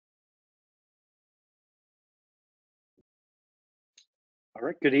All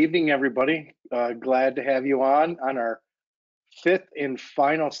right, good evening, everybody. Glad to have you on our fifth and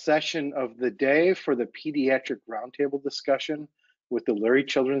final session of the day for the pediatric roundtable discussion with the Lurie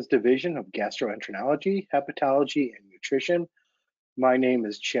Children's Division of Gastroenterology, Hepatology, and Nutrition. My name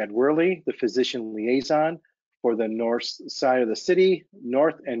is Chad Worley, the physician liaison for the north side of the city,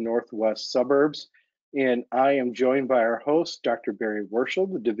 north and northwest suburbs. And I am joined by our host, Dr. Barry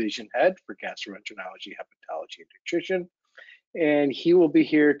Werschel, the division head for Gastroenterology, Hepatology, and Nutrition. And he will be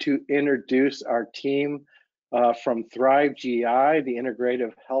here to introduce our team from ThriveGI, the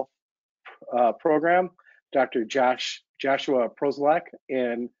Integrative Health Program, Dr. Joshua Prozialeck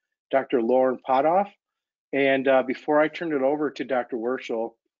and Dr. Lauren Potthoff. And before I turn it over to Dr.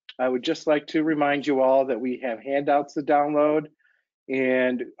 Werschel, I would just like to remind you all that we have handouts to download,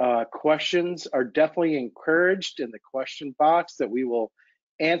 and questions are definitely encouraged in the question box that we will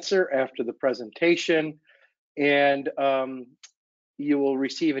answer after the presentation. And you will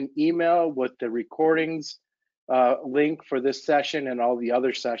receive an email with the recordings link for this session and all the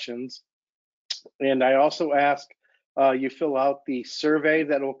other sessions. And I also ask you fill out the survey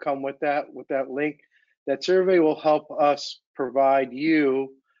that will come with that link. That survey will help us provide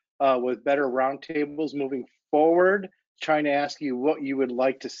you with better roundtables moving forward, trying to ask you what you would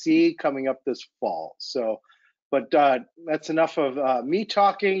like to see coming up this fall. So, but that's enough of me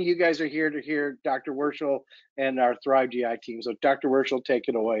talking. You guys are here to hear Dr. Werschel and our ThriveGI team. So Dr. Werschel, take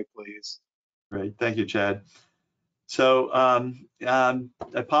it away, please. Great, thank you, Chad. So I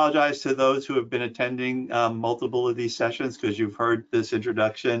apologize to those who have been attending multiple of these sessions because you've heard this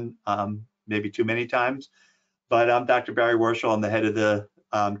introduction maybe too many times. But I'm Dr. Barry Werschel. I'm the head of the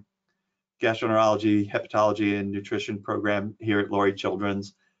Gastroenterology, Hepatology, and Nutrition program here at Lurie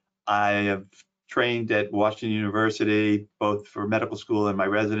Children's. I have trained at Washington University, both for medical school and my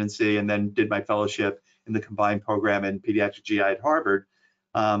residency, and then did my fellowship in the combined program in pediatric GI at Harvard,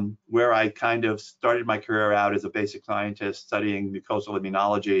 where I kind of started my career out as a basic scientist studying mucosal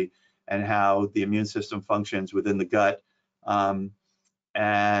immunology and how the immune system functions within the gut,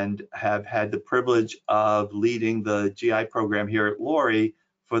 and have had the privilege of leading the GI program here at Lurie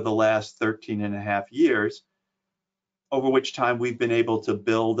for the last 13 and a half years, over which time we've been able to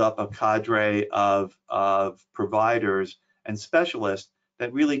build up a cadre of providers and specialists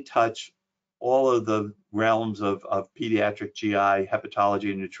that really touch all of the realms of pediatric GI,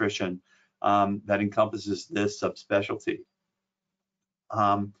 hepatology, and nutrition that encompasses this subspecialty.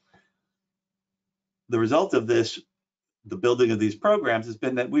 The result of this, the building of these programs, has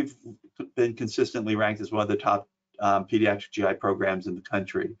been that we've been consistently ranked as one of the top pediatric GI programs in the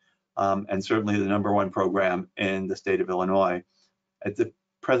country. And certainly the #1 program in the state of Illinois. At the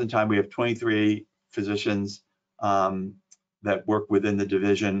present time, we have 23 physicians that work within the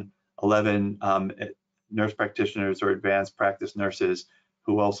division, 11 nurse practitioners or advanced practice nurses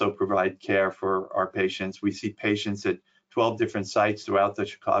who also provide care for our patients. We see patients at 12 different sites throughout the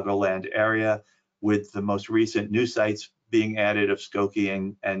Chicagoland area, with the most recent new sites being added of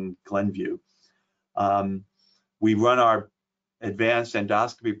Skokie and Glenview. We run our advanced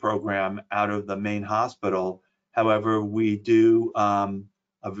endoscopy program out of the main hospital. However, we do have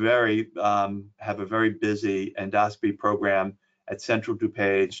a very busy endoscopy program at Central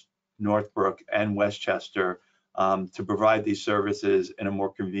DuPage, Northbrook, and Westchester to provide these services in a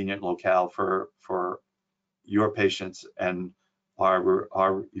more convenient locale for your patients and your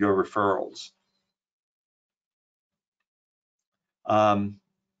referrals.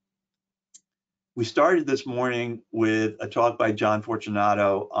 We started this morning with a talk by John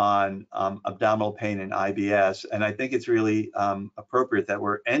Fortunato on abdominal pain and IBS, and I think it's really appropriate that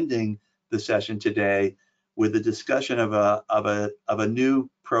we're ending the session today with a discussion of a new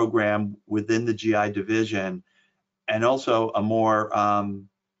program within the GI division, and also a more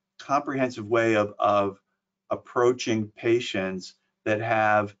comprehensive way of approaching patients that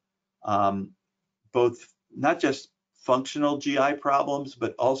have both not just functional GI problems,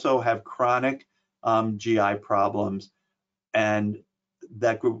 but also have chronic GI problems, and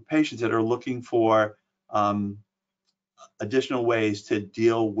that group of patients that are looking for additional ways to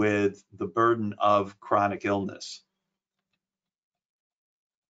deal with the burden of chronic illness.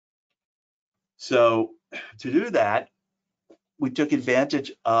 So to do that, we took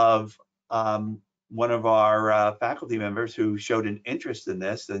advantage of one of our faculty members who showed an interest in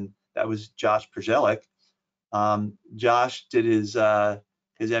this, and that was Josh Prozialeck. Josh did his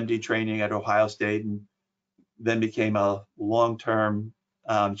MD training at Ohio State and then became a long-term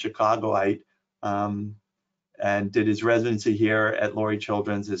Chicagoite, and did his residency here at Lurie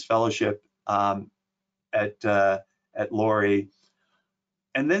Children's, his fellowship at Lurie.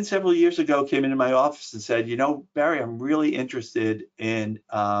 And then several years ago came into my office and said, you know, Barry, I'm really interested in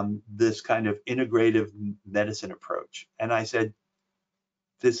this kind of integrative medicine approach. And I said,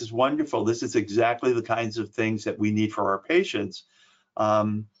 this is wonderful. This is exactly the kinds of things that we need for our patients.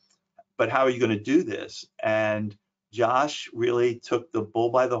 But how are you going to do this? And Josh really took the bull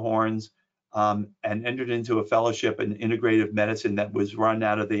by the horns and entered into a fellowship in integrative medicine that was run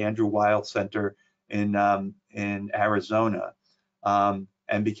out of the Andrew Weil Center in Arizona,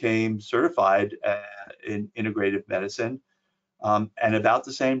 and became certified in integrative medicine. And about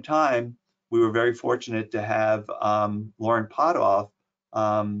the same time, we were very fortunate to have Lauren Potthoff,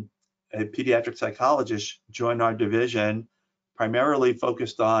 a pediatric psychologist, join our division, primarily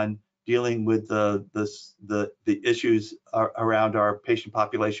focused on dealing with the issues around our patient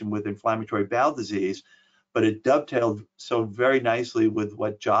population with inflammatory bowel disease, but it dovetailed so very nicely with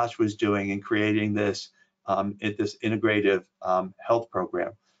what Josh was doing in creating this integrative health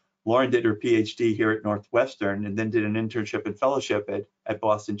program. Lauren did her PhD here at Northwestern and then did an internship and fellowship at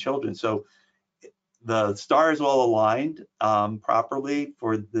Boston Children's. So the stars all aligned properly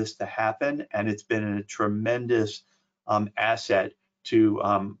for this to happen, and it's been a tremendous asset to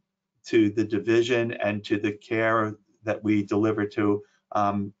the division and to the care that we deliver to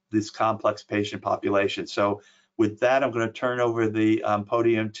this complex patient population. So with that, I'm going to turn over the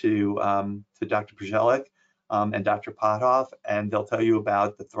podium to Dr. Prozialeck and Dr. Potthoff, and they'll tell you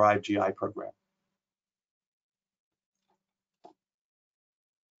about the ThriveGI program.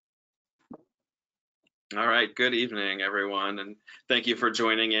 All right, good evening, everyone, and thank you for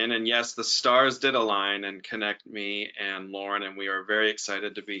joining in. And yes, the stars did align and connect me and Lauren, and we are very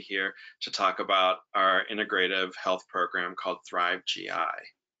excited to be here to talk about our integrative health program called ThriveGI.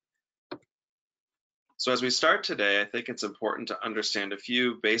 So as we start today, I think it's important to understand a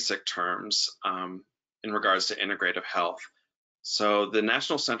few basic terms in regards to integrative health. So the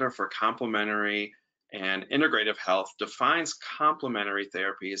National Center for Complementary and Integrative Health defines complementary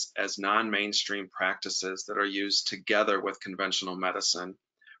therapies as non-mainstream practices that are used together with conventional medicine,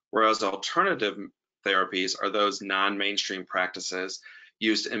 whereas alternative therapies are those non-mainstream practices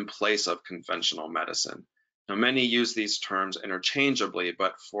used in place of conventional medicine. Now, many use these terms interchangeably,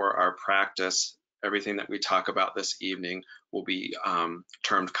 but for our practice, everything that we talk about this evening will be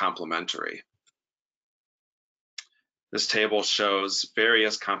termed complementary. This table shows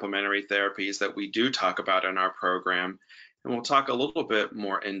various complementary therapies that we do talk about in our program, and we'll talk a little bit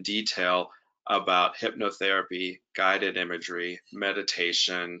more in detail about hypnotherapy, guided imagery,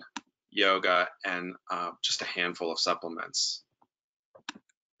 meditation, yoga, and just a handful of supplements.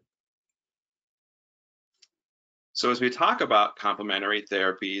 So as we talk about complementary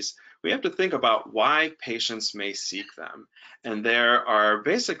therapies, we have to think about why patients may seek them. And there are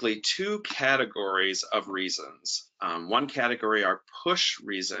basically two categories of reasons. One category are push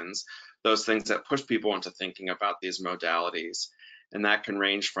reasons, those things that push people into thinking about these modalities. And that can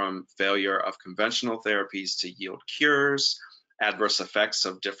range from failure of conventional therapies to yield cures, adverse effects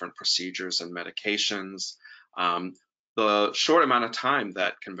of different procedures and medications, the short amount of time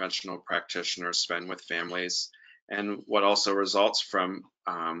that conventional practitioners spend with families, and what also results from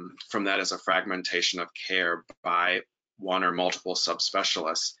that is a fragmentation of care by one or multiple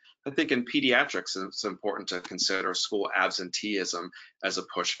subspecialists. I think in pediatrics, it's important to consider school absenteeism as a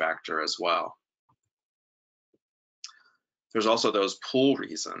push factor as well. There's also those pull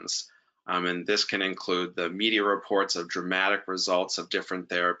reasons, and this can include the media reports of dramatic results of different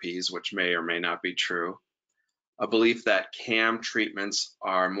therapies, which may or may not be true. A belief that CAM treatments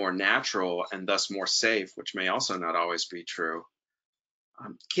are more natural and thus more safe, which may also not always be true.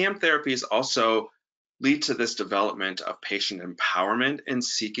 CAM therapies also lead to this development of patient empowerment in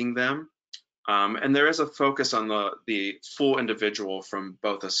seeking them. And there is a focus on the full individual from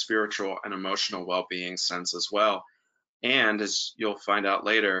both a spiritual and emotional well-being sense as well. And as you'll find out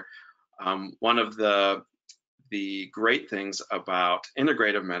later, one of the great things about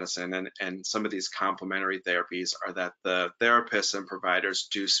integrative medicine and some of these complementary therapies are that the therapists and providers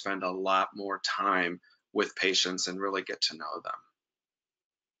do spend a lot more time with patients and really get to know them.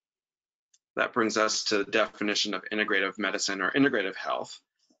 That brings us to the definition of integrative medicine or integrative health.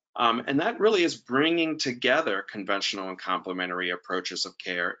 And that really is bringing together conventional and complementary approaches of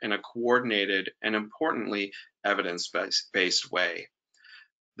care in a coordinated and importantly evidence-based way.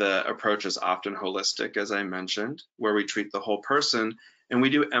 The approach is often holistic, as I mentioned, where we treat the whole person, and we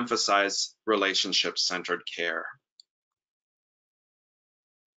do emphasize relationship-centered care.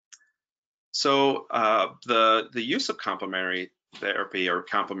 So the use of complementary therapy or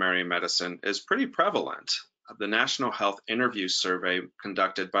complementary medicine is pretty prevalent. The National Health Interview Survey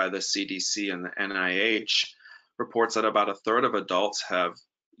conducted by the CDC and the NIH reports that about a third of adults have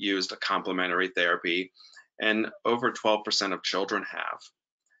used a complementary therapy, and over 12% of children have.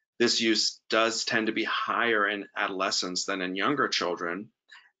 This use does tend to be higher in adolescents than in younger children.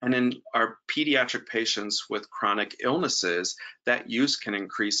 And in our pediatric patients with chronic illnesses, that use can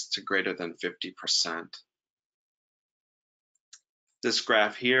increase to greater than 50%. This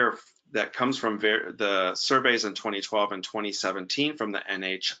graph here that comes from the surveys in 2012 and 2017 from the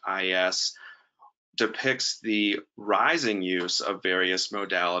NHIS depicts the rising use of various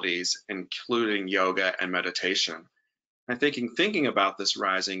modalities, including yoga and meditation. And thinking about this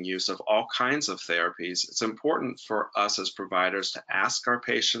rising use of all kinds of therapies, it's important for us as providers to ask our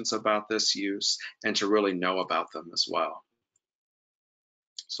patients about this use and to really know about them as well.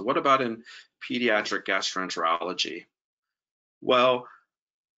 So what about in pediatric gastroenterology? Well,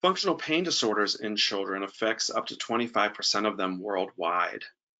 functional pain disorders in children affects up to 25% of them worldwide,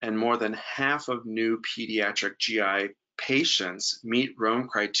 and more than half of new pediatric GI patients meet Rome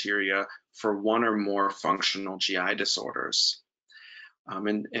criteria for one or more functional GI disorders.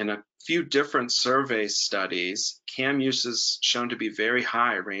 In a few different survey studies, CAM use is shown to be very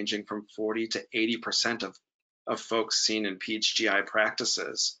high, ranging from 40 to 80% of folks seen in PHDPediatric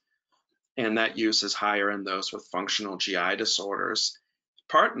practices. And that use is higher in those with functional GI disorders,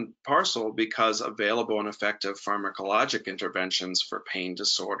 part and parcel because available and effective pharmacologic interventions for pain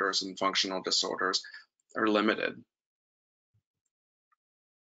disorders and functional disorders are limited.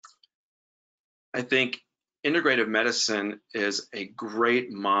 I think integrative medicine is a great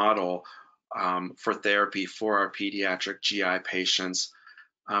model for therapy for our pediatric GI patients,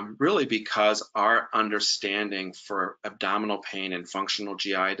 really because our understanding for abdominal pain and functional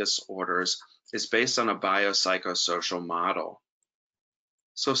GI disorders is based on a biopsychosocial model.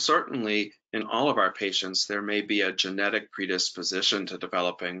 So certainly in all of our patients, there may be a genetic predisposition to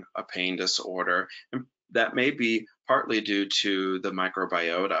developing a pain disorder, and that may be partly due to the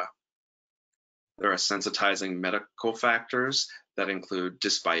microbiota. There are sensitizing medical factors that include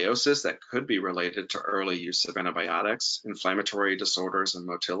dysbiosis that could be related to early use of antibiotics, inflammatory disorders, and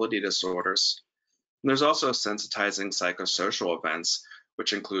motility disorders. And there's also sensitizing psychosocial events,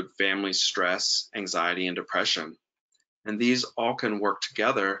 which include family stress, anxiety, and depression. And these all can work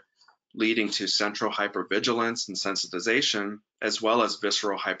together, leading to central hypervigilance and sensitization, as well as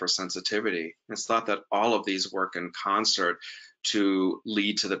visceral hypersensitivity. It's thought that all of these work in concert to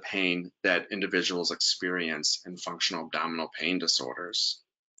lead to the pain that individuals experience in functional abdominal pain disorders.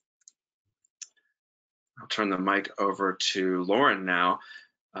 I'll turn the mic over to Lauren now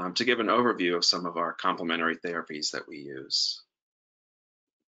to give an overview of some of our complementary therapies that we use.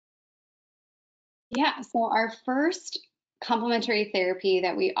 Yeah, so our first complementary therapy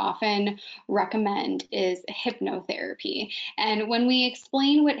that we often recommend is hypnotherapy. And when we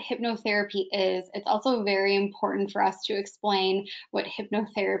explain what hypnotherapy is, it's also very important for us to explain what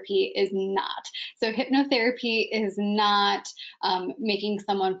hypnotherapy is not. So hypnotherapy is not making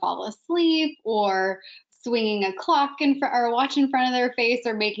someone fall asleep or swinging a clock or a watch in front of their face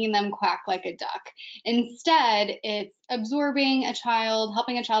or making them quack like a duck. Instead, it's helping a child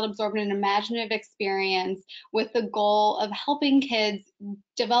absorb an imaginative experience with the goal of helping kids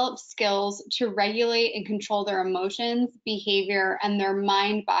develop skills to regulate and control their emotions, behavior, and their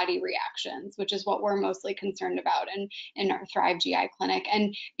mind-body reactions, which is what we're mostly concerned about in our ThriveGI clinic,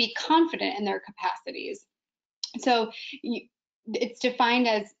 and be confident in their capacities. So it's defined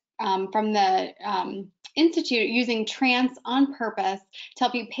as from the Institute, using trance on purpose to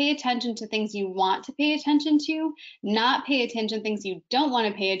help you pay attention to things you want to pay attention to, not pay attention to things you don't want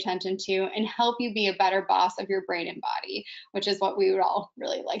to pay attention to, and help you be a better boss of your brain and body, which is what we would all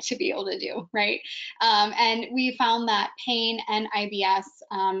really like to be able to do, right? And we found that pain and IBS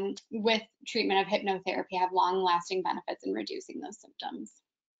with treatment of hypnotherapy have long-lasting benefits in reducing those symptoms.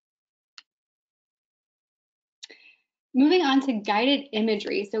 Moving on to guided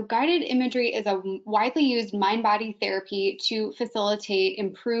imagery. So guided imagery is a widely used mind-body therapy to facilitate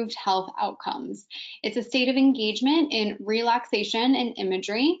improved health outcomes. It's a state of engagement in relaxation and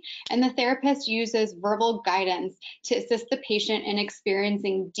imagery, and the therapist uses verbal guidance to assist the patient in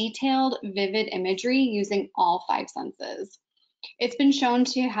experiencing detailed, vivid imagery using all 5 senses. It's been shown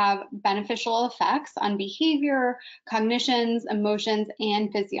to have beneficial effects on behavior, cognitions, emotions, and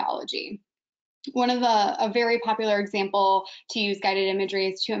physiology. A very popular example to use guided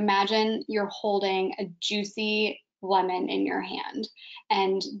imagery is to imagine you're holding a juicy lemon in your hand,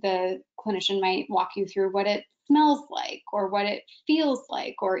 and the clinician might walk you through what it smells like or what it feels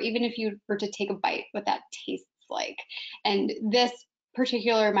like, or even if you were to take a bite, what that tastes like. And this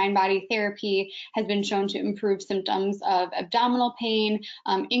particular mind-body therapy has been shown to improve symptoms of abdominal pain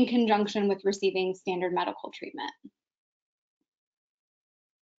in conjunction with receiving standard medical treatment.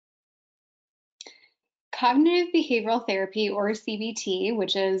 Cognitive behavioral therapy, or CBT,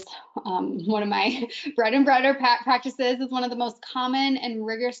 which is one of my bread and butter practices, is one of the most common and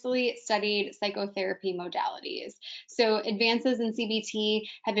rigorously studied psychotherapy modalities. So advances in CBT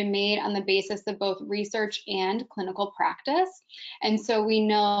have been made on the basis of both research and clinical practice. And so we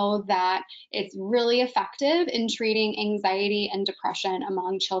know that it's really effective in treating anxiety and depression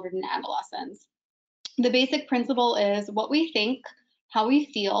among children and adolescents. The basic principle is what we think, how we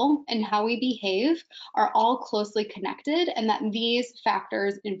feel, and how we behave are all closely connected, and that these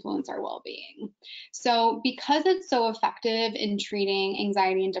factors influence our well-being. So because it's so effective in treating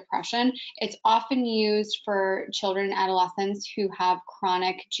anxiety and depression, it's often used for children and adolescents who have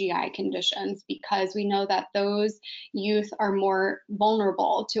chronic GI conditions, because we know that those youth are more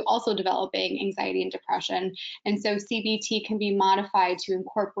vulnerable to also developing anxiety and depression. And so CBT can be modified to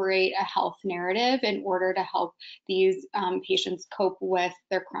incorporate a health narrative in order to help these patients cope with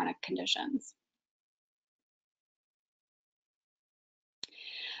their chronic conditions.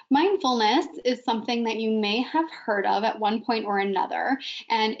 Mindfulness is something that you may have heard of at one point or another,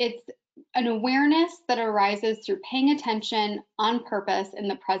 and it's an awareness that arises through paying attention on purpose in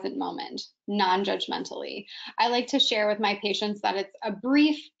the present moment, non-judgmentally. I like to share with my patients that it's a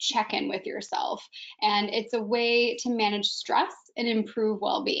brief check-in with yourself, and it's a way to manage stress and improve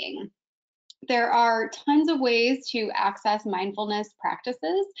well-being. There are tons of ways to access mindfulness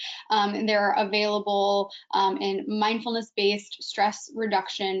practices. And they're available in mindfulness-based stress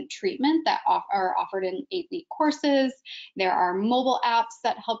reduction treatment that are offered in 8-week courses. There are mobile apps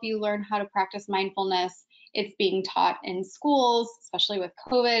that help you learn how to practice mindfulness. It's being taught in schools, especially with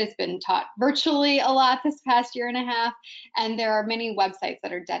COVID. It's been taught virtually a lot this past year and a half. And there are many websites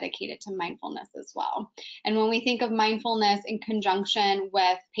that are dedicated to mindfulness as well. And when we think of mindfulness in conjunction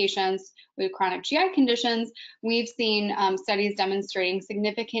with patients with chronic GI conditions, we've seen studies demonstrating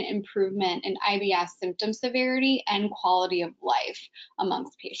significant improvement in IBS symptom severity and quality of life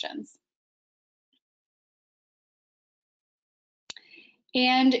amongst patients.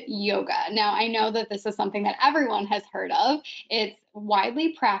 And yoga. Now, I know that this is something that everyone has heard of. It's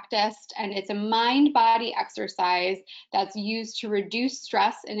widely practiced, and it's a mind-body exercise that's used to reduce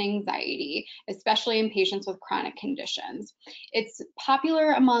stress and anxiety, especially in patients with chronic conditions. It's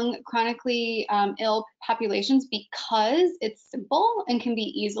popular among chronically ill populations because it's simple and can be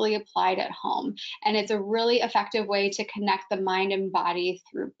easily applied at home. And it's a really effective way to connect the mind and body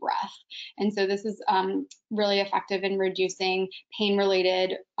through breath. And so this is really effective in reducing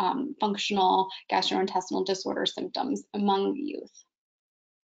pain-related functional gastrointestinal disorder symptoms among youth.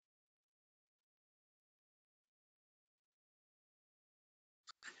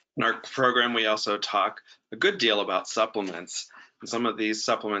 In our program, we also talk a good deal about supplements. And some of these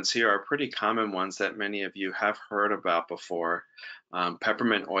supplements here are pretty common ones that many of you have heard about before.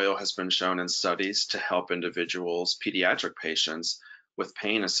 Peppermint oil has been shown in studies to help individuals, pediatric patients, with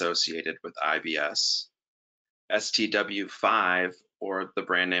pain associated with IBS. STW5, or the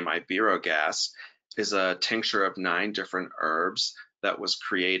brand name Iberogast, is a tincture of 9 different herbs that was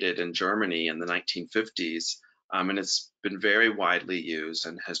created in Germany in the 1950s. And it's been very widely used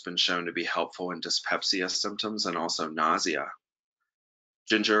and has been shown to be helpful in dyspepsia symptoms and also nausea.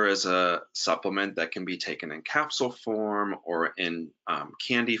 Ginger is a supplement that can be taken in capsule form or in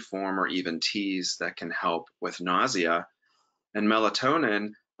candy form or even teas that can help with nausea. And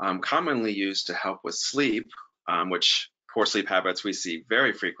melatonin, commonly used to help with sleep, which poor sleep habits we see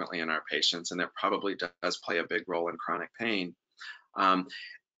very frequently in our patients, and it probably does play a big role in chronic pain.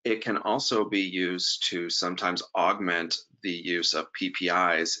 It can also be used to sometimes augment the use of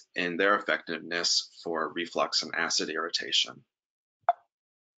PPIs in their effectiveness for reflux and acid irritation.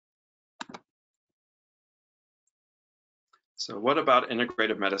 So what about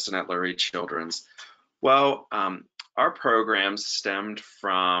integrative medicine at Lurie Children's? Well, our programs stemmed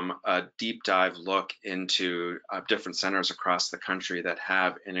from a deep dive look into different centers across the country that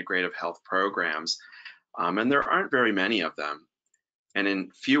have integrative health programs, and there aren't very many of them.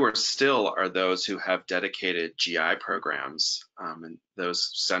 And fewer still are those who have dedicated GI programs. And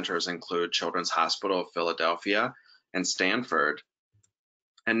those centers include Children's Hospital of Philadelphia and Stanford,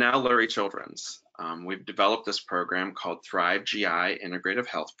 and now Lurie Children's. We've developed this program called ThriveGI Integrative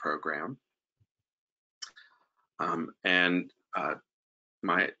Health Program.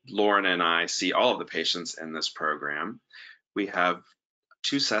 Lauren and I see all of the patients in this program. We have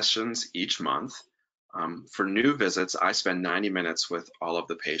 2 sessions each month. For new visits, I spend 90 minutes with all of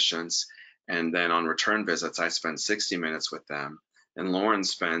the patients, and then on return visits, I spend 60 minutes with them. and Lauren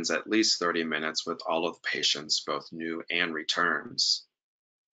spends at least 30 minutes with all of the patients, both new and returns.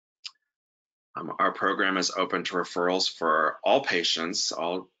 Our program is open to referrals for all patients,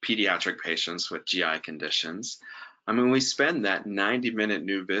 all pediatric patients with GI conditions. We spend that 90-minute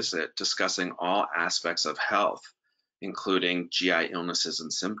new visit discussing all aspects of health, including GI illnesses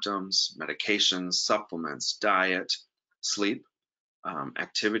and symptoms, medications, supplements, diet, sleep,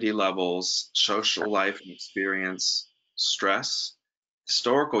 activity levels, social life and experience, stress,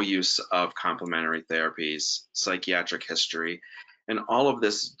 historical use of complementary therapies, psychiatric history, and all of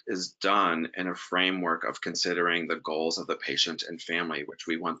this is done in a framework of considering the goals of the patient and family, which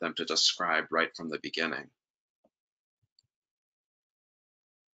we want them to describe right from the beginning.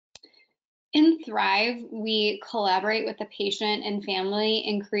 In Thrive, we collaborate with the patient and family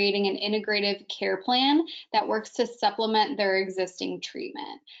in creating an integrative care plan that works to supplement their existing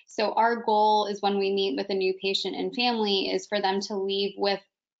treatment. So our goal is when we meet with a new patient and family is for them to leave with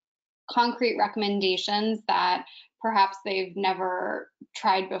concrete recommendations that perhaps they've never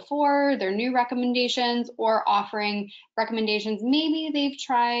tried before, their new recommendations, or offering recommendations maybe they've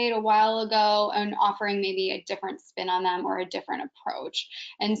tried a while ago and offering maybe a different spin on them or a different approach.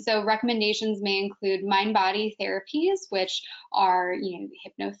 And so recommendations may include mind-body therapies, which are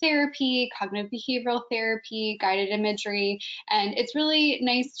hypnotherapy, cognitive behavioral therapy, guided imagery. And it's really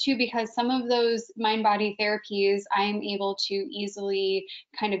nice too because some of those mind-body therapies I'm able to easily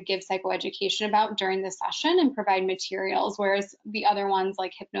kind of give psychoeducation about during the session and provide materials, whereas the other ones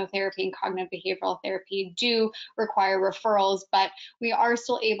like hypnotherapy and cognitive behavioral therapy do require referrals, but we are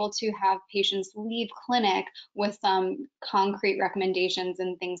still able to have patients leave clinic with some concrete recommendations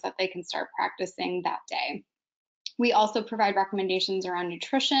and things that they can start practicing that day. We also provide recommendations around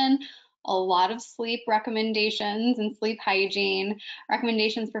nutrition, a lot of sleep recommendations and sleep hygiene,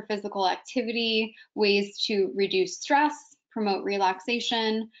 recommendations for physical activity, ways to reduce stress, promote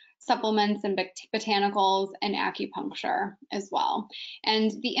relaxation, supplements and botanicals, and acupuncture as well. And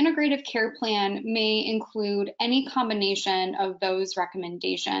the integrative care plan may include any combination of those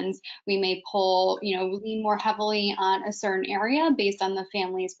recommendations. We may pull, lean more heavily on a certain area based on the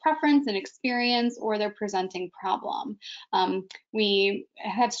family's preference and experience or their presenting problem. We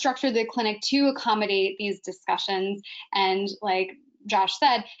have structured the clinic to accommodate these discussions, and like Josh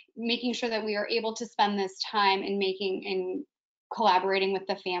said, making sure that we are able to spend this time in collaborating with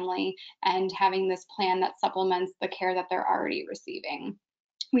the family and having this plan that supplements the care that they're already receiving.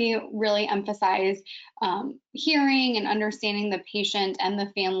 We really emphasize hearing and understanding the patient and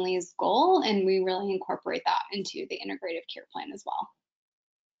the family's goal, and we really incorporate that into the integrative care plan as well.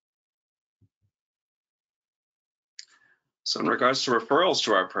 So in regards to referrals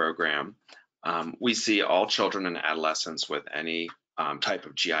to our program, we see all children and adolescents with any type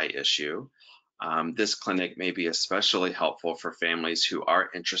of GI issue. This clinic may be especially helpful for families who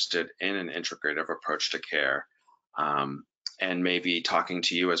are interested in an integrative approach to care and may be talking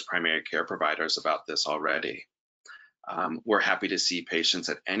to you as primary care providers about this already. We're happy to see patients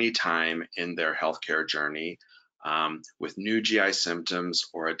at any time in their healthcare journey with new GI symptoms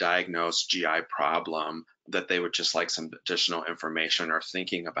or a diagnosed GI problem that they would just like some additional information or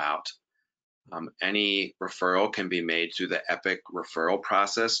thinking about. Any referral can be made through the EPIC referral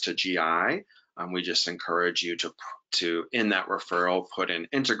process to GI. We just encourage you to in that referral, put in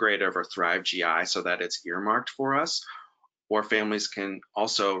Integrative or ThriveGI so that it's earmarked for us, or families can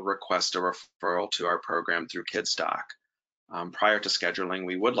also request a referral to our program through KidStock. Prior to scheduling,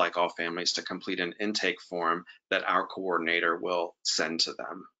 we would like all families to complete an intake form that our coordinator will send to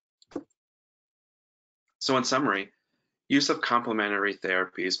them. So in summary, use of complementary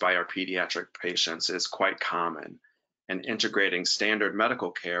therapies by our pediatric patients is quite common, and integrating standard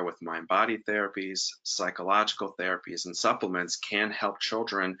medical care with mind-body therapies, psychological therapies, and supplements can help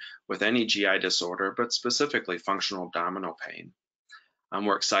children with any GI disorder, but specifically functional abdominal pain.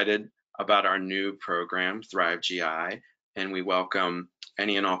 We're excited about our new program, ThriveGI, and we welcome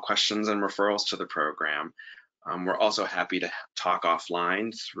any and all questions and referrals to the program. We're also happy to talk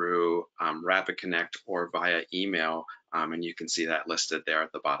offline through Rapid Connect or via email, and you can see that listed there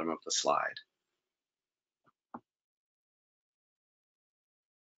at the bottom of the slide.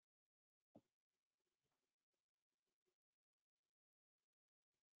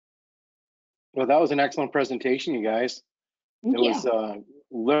 Well, that was an excellent presentation, you guys. Thank you.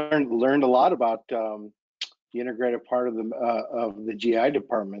 Learned a lot about the integrative part of the GI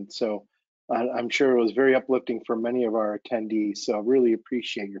department. So I'm sure it was very uplifting for many of our attendees. So really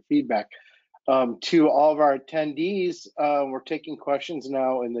appreciate your feedback. To all of our attendees, we're taking questions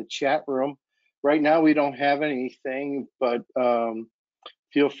now in the chat room. Right now we don't have anything, but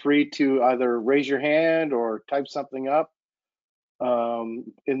feel free to either raise your hand or type something up.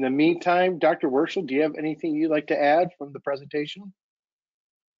 In the meantime, Dr. Werschel, do you have anything you'd like to add from the presentation?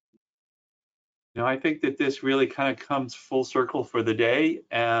 No, I think that this really kind of comes full circle for the day,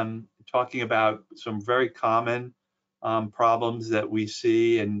 talking about some very common problems that we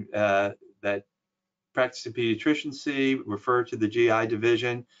see and that practicing pediatricians see, refer to the GI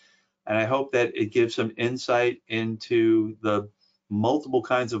division. And I hope that it gives some insight into the multiple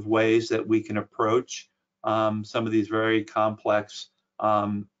kinds of ways that we can approach some of these very complex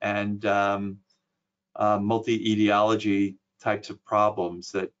and multi-etiology types of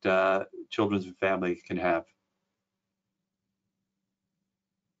problems that children and families can have.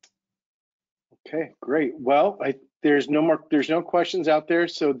 Okay, great. Well, there's no questions out there,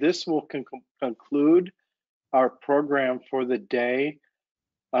 so this will conclude our program for the day.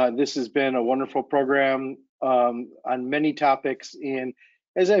 This has been a wonderful program on many topics, and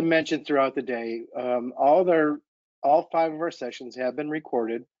as I mentioned throughout the day, all 5 of our sessions have been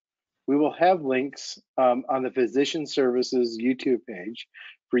recorded. We will have links on the Physician Services YouTube page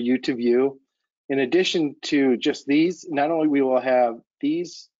for you to view. In addition to just these, not only we will have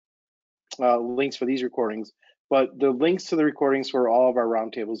these links for these recordings, but the links to the recordings for all of our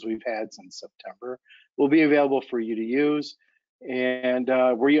roundtables we've had since September will be available for you to use. And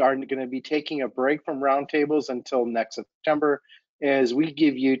we are going to be taking a break from roundtables until next September, as we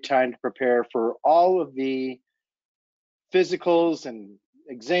give you time to prepare for all of the physicals and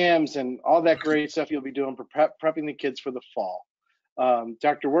exams and all that great stuff you'll be doing for prepping the kids for the fall.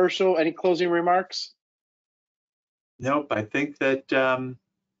 Dr. Werschel, any closing remarks? Nope, I think that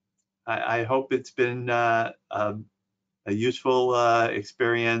I hope it's been a useful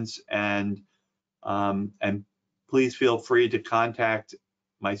experience, and please feel free to contact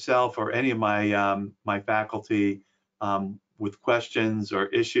myself or any of my my faculty with questions or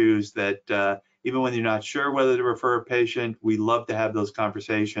issues that even when you're not sure whether to refer a patient, we love to have those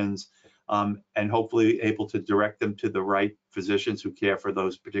conversations and hopefully able to direct them to the right physicians who care for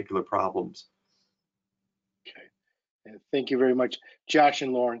those particular problems. Okay. And thank you very much, Josh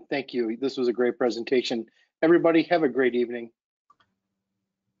and Lauren. Thank you. This was a great presentation. Everybody, have a great evening.